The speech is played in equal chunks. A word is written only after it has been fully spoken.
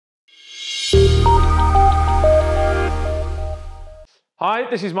Hi,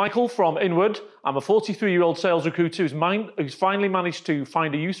 this is Michael from Inward. I'm a 43-year-old sales recruiter who's finally managed to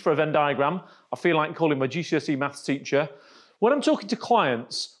find a use for a Venn diagram. I feel like calling my GCSE maths teacher. When I'm talking to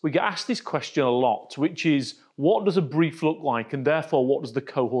clients, we get asked this question a lot, which is, what does a brief look like? And therefore, what does the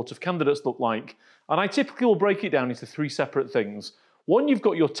cohort of candidates look like? And I typically will break it down into three separate things. One, you've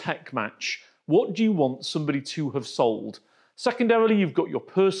got your tech match. What do you want somebody to have sold? Secondarily, you've got your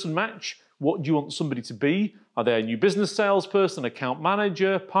person match. What do you want somebody to be? Are they a new business salesperson, account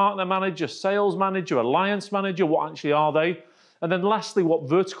manager, partner manager, sales manager, alliance manager? What actually are they? And then lastly, what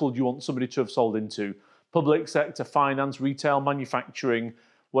vertical do you want somebody to have sold into? Public sector, finance, retail, manufacturing,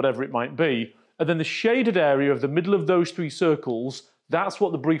 whatever it might be. And then the shaded area of the middle of those three circles, that's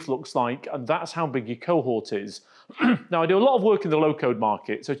what the brief looks like, and that's how big your cohort is. Now, I do a lot of work in the low-code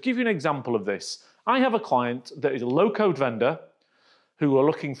market. So to give you an example of this, I have a client that is a low-code vendor who are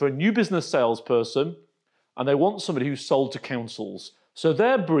looking for a new business salesperson, and they want somebody who's sold to councils. So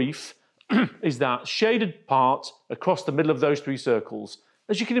their brief is that shaded part across the middle of those three circles.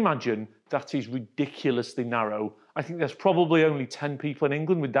 As you can imagine, that is ridiculously narrow. I think there's probably only 10 people in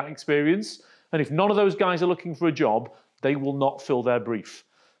England with that experience. And if none of those guys are looking for a job, they will not fill their brief.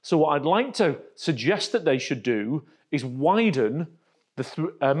 So what I'd like to suggest that they should do is widen,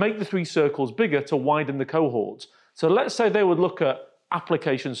 make the three circles bigger to widen the cohort. So let's say they would look at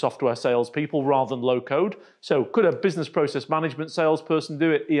application software salespeople rather than low code. So could a business process management salesperson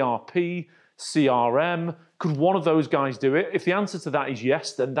do it? ERP, CRM, could one of those guys do it? If the answer to that is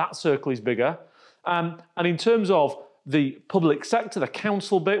yes, then that circle is bigger. And in terms of the public sector, the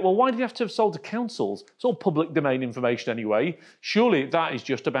council bit, well, why do you have to have sold to councils? It's all public domain information anyway. Surely that is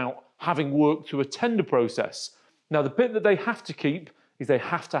just about having worked through a tender process. Now, the bit that they have to keep is they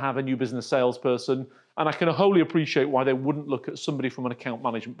have to have a new business salesperson, and I can wholly appreciate why they wouldn't look at somebody from an account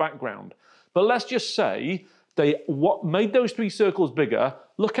management background. But let's just say what made those three circles bigger,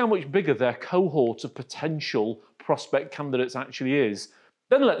 look how much bigger their cohort of potential prospect candidates actually is.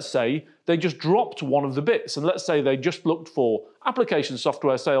 Then let's say they just dropped one of the bits, and let's say they just looked for application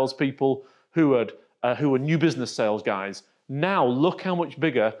software salespeople who were new business sales guys. Now look how much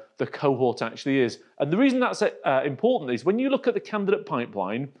bigger the cohort actually is. And the reason that's important is when you look at the candidate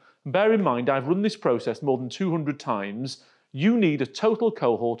pipeline, bear in mind I've run this process more than 200 times. You need a total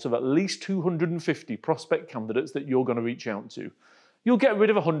cohort of at least 250 prospect candidates that you're going to reach out to. You'll get rid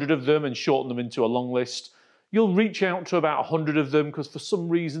of 100 of them and shorten them into a long list. You'll reach out to about 100 of them because for some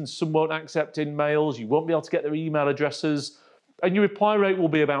reason some won't accept emails, you won't be able to get their email addresses, and your reply rate will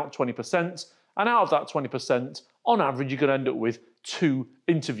be about 20%. And out of that 20%, on average, you're going to end up with 2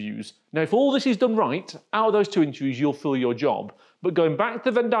 interviews. Now, if all this is done right, out of those 2 interviews, you'll fill your job. But going back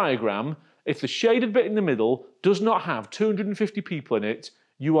to the Venn diagram, if the shaded bit in the middle does not have 250 people in it,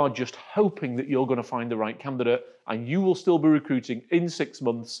 you are just hoping that you're going to find the right candidate, and you will still be recruiting in 6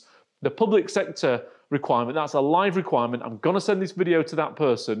 months. The public sector requirement, that's a live requirement. I'm going to send this video to that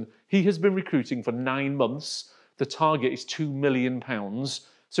person. He has been recruiting for 9 months. The target is £2 million.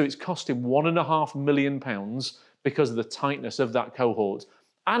 So it's cost him £1.5 million because of the tightness of that cohort.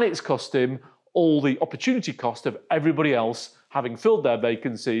 And it's cost him all the opportunity cost of everybody else having filled their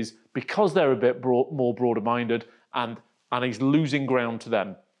vacancies because they're a bit more broader-minded, and he's losing ground to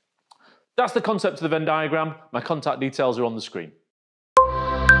them. That's the concept of the Venn diagram. My contact details are on the screen.